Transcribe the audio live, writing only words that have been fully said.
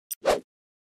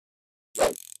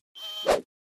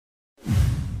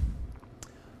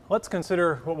let's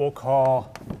consider what we'll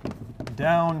call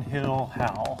downhill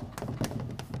Hal.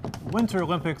 Winter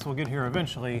Olympics will get here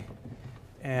eventually,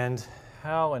 and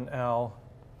Hal and Al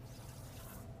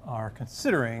are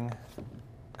considering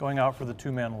going out for the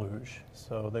two-man luge.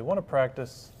 So they want to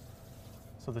practice.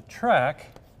 So the track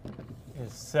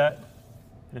is set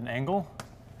at an angle,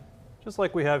 just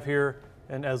like we have here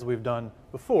and as we've done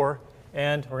before.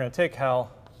 And we're going to take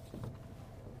Hal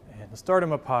and start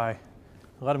him up high,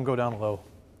 let him go down low,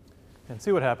 and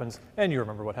see what happens. And you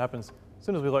remember what happens. As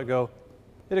soon as we let go,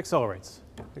 it accelerates.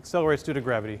 It accelerates due to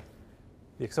gravity.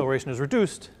 The acceleration is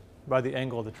reduced by the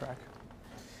angle of the track.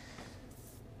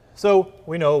 So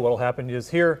we know what will happen is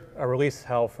here, I release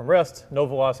Hal from rest, no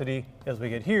velocity. As we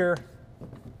get here,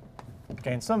 it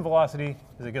gains some velocity.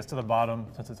 As it gets to the bottom,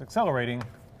 since it's accelerating,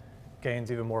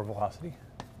 gains even more velocity.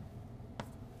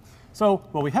 So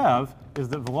what we have is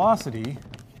that velocity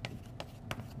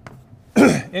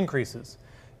increases.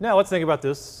 Now let's think about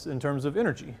this in terms of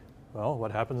energy. Well,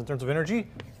 what happens in terms of energy?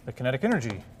 The kinetic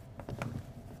energy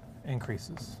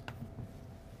increases.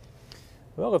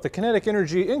 Well, if the kinetic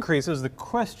energy increases, the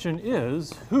question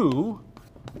is who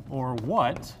or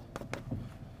what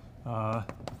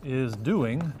is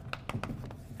doing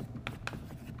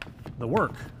the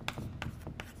work?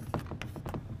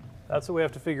 That's what we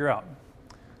have to figure out.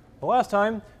 The last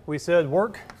time we said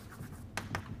work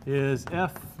is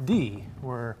Fd,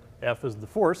 where F is the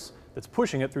force that's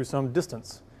pushing it through some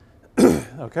distance.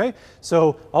 Okay,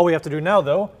 so all we have to do now,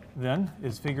 though, then,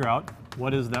 is figure out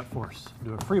what is that force.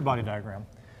 Do a free body diagram.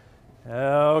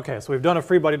 Okay, so we've done a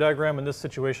free body diagram in this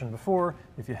situation before.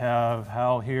 If you have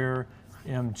Hal here,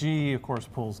 mg, of course,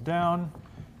 pulls down,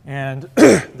 and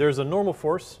there's a normal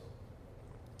force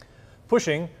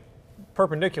pushing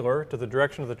perpendicular to the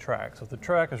direction of the track. So if the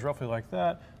track is roughly like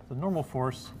that, the normal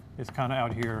force is kind of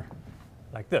out here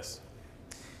like this.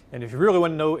 And if you really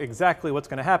want to know exactly what's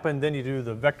going to happen, then you do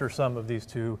the vector sum of these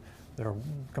two. Their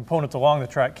components along the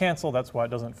track cancel. That's why it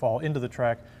doesn't fall into the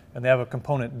track. And they have a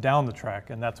component down the track,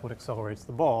 and that's what accelerates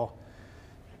the ball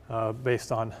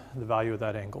based on the value of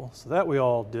that angle. So that we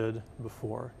all did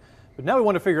before. But now we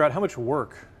want to figure out how much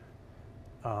work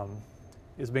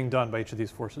is being done by each of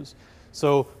these forces.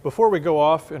 So before we go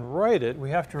off and write it, we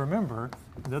have to remember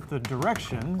that the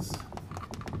directions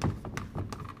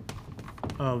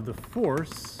of the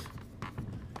force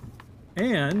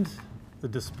and the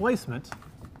displacement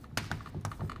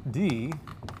d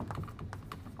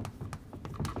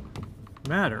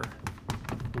matter.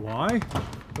 Why?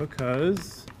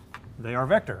 Because they are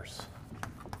vectors.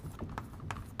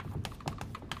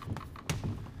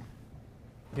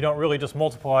 You don't really just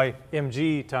multiply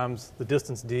mg times the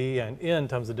distance d and n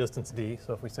times the distance d.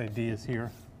 So if we say d is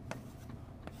here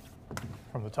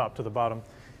from the top to the bottom,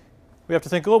 we have to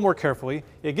think a little more carefully.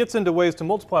 It gets into ways to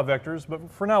multiply vectors,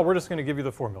 but for now we're just going to give you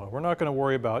the formula. We're not going to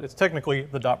worry about, it's technically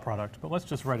the dot product, but let's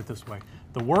just write it this way.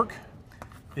 The work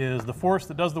is the force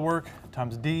that does the work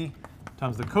times d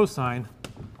times the cosine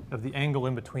of the angle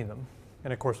in between them.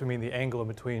 And of course we mean the angle in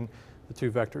between the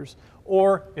two vectors.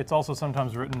 Or it's also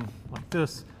sometimes written like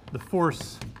this, the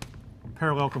force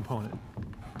parallel component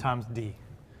times d,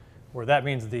 where that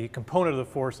means the component of the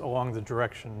force along the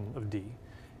direction of d.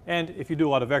 And if you do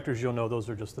a lot of vectors, you'll know those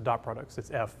are just the dot products.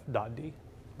 It's f dot d.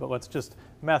 But let's just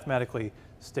mathematically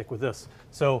stick with this.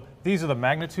 So these are the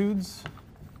magnitudes.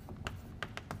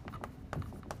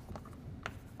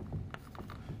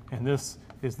 And this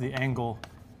is the angle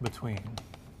between.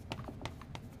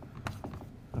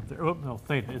 Up there. Oh, no,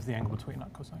 theta is the angle between,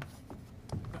 not cosine.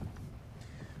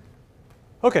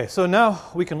 Okay, so now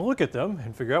we can look at them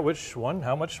and figure out which one,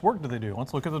 how much work do they do.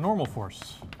 Let's look at the normal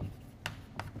force.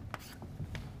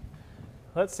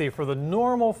 Let's see, for the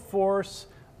normal force,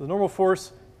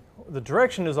 the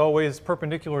direction is always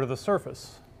perpendicular to the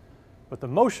surface, but the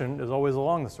motion is always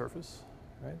along the surface.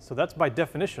 Right? So that's by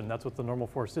definition, that's what the normal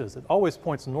force is. It always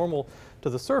points normal to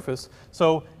the surface,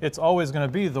 so it's always going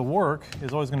to be the work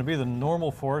is always going to be the normal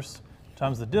force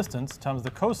times the distance times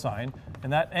the cosine,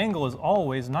 and that angle is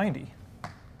always 90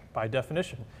 by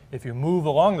definition. If you move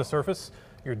along the surface,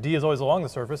 your d is always along the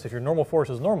surface. If your normal force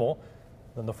is normal,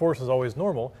 then the force is always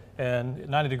normal, and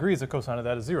 90 degrees, the cosine of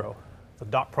that is 0. The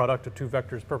dot product of two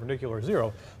vectors perpendicular is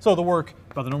 0. So the work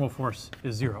by the normal force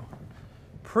is 0.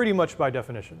 Pretty much by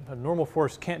definition. A normal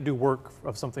force can't do work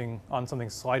of something on something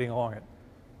sliding along it,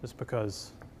 just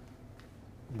because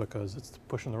it's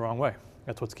pushing the wrong way.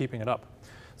 That's what's keeping it up.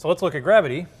 So let's look at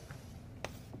gravity.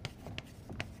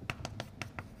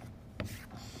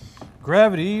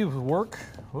 Gravity work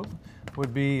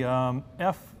would be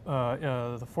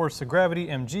the force of gravity,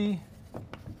 mg,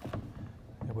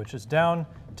 which is down,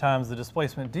 times the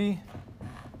displacement d,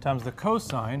 times the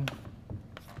cosine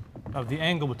of the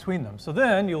angle between them. So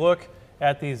then you look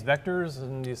at these vectors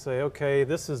and you say, okay,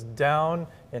 this is down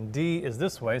and d is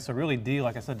this way. So really d,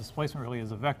 like I said, displacement really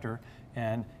is a vector,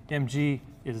 and mg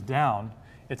is down.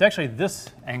 It's actually this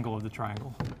angle of the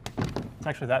triangle. It's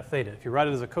actually that theta. If you write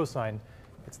it as a cosine,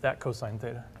 it's that cosine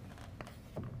theta.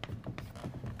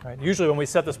 Right? Usually when we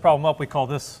set this problem up, we call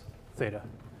this theta.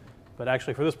 But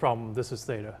actually for this problem, this is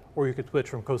theta. Or you could switch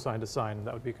from cosine to sine, and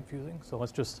that would be confusing. So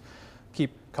let's just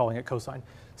keep calling it cosine.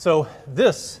 So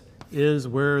this is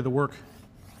where the work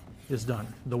is done.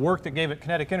 The work that gave it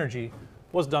kinetic energy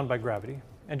was done by gravity.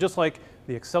 And just like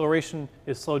the acceleration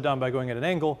is slowed down by going at an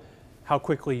angle, how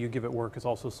quickly you give it work is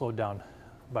also slowed down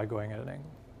by going at an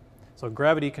angle. So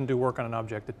gravity can do work on an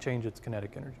object that changes its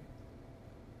kinetic energy.